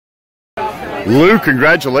Lou,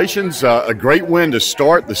 congratulations. A great win to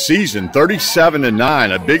start the season,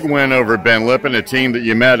 37-9. A big win over Ben Lippen, a team that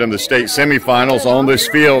you met in the state semifinals on this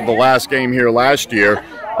field the last game here last year.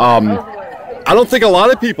 I don't think a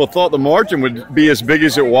lot of people thought the margin would be as big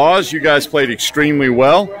as it was. You guys played extremely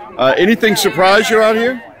well. Anything surprise you out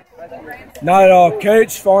here? Not at all.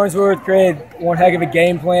 Coach Farnsworth created one heck of a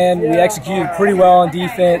game plan. We executed pretty well on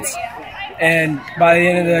defense, and by the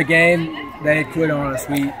end of the game, they had quit on us.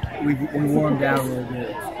 We wore them down a little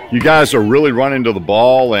bit. You guys are really running to the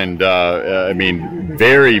ball, and I mean,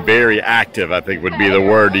 very, very active, I think would be the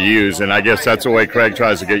word to use. And I guess that's the way Craig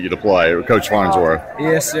tries to get you to play, or Coach Farnsworth.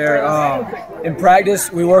 Yes, sir. In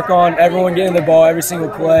practice, we work on everyone getting the ball every single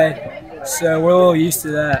play, so we're a little used to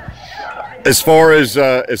that. As far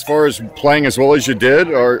as playing as well as you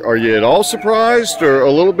did, are you at all surprised, or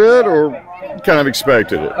a little bit, or kind of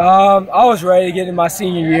expected it? I was ready to get in my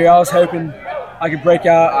senior year. I was hoping I could break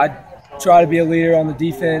out. I try to be a leader on the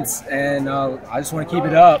defense, and I just want to keep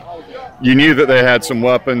it up. You knew that they had some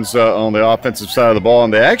weapons on the offensive side of the ball,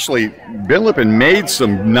 and they actually, Ben Lippen made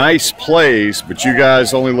some nice plays, but you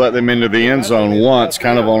guys only let them into the end zone once,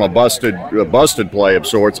 kind of on a busted play of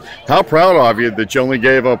sorts. How proud of you that you only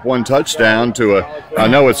gave up one touchdown to I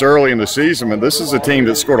know it's early in the season, but this is a team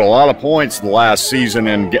that scored a lot of points the last season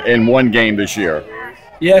in one game this year.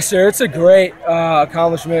 Yes, sir. It's a great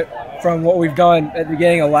accomplishment from what we've done at the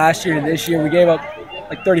beginning of last year to this year. We gave up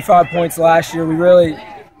like 35 points last year. We really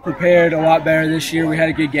prepared a lot better this year. We had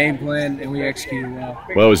a good game plan, and we executed well.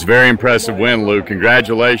 Well, it was a very impressive win, Lou.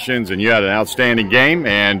 Congratulations, and you had an outstanding game,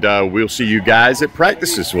 and we'll see you guys at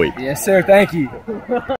practice this week. Yes, sir. Thank you.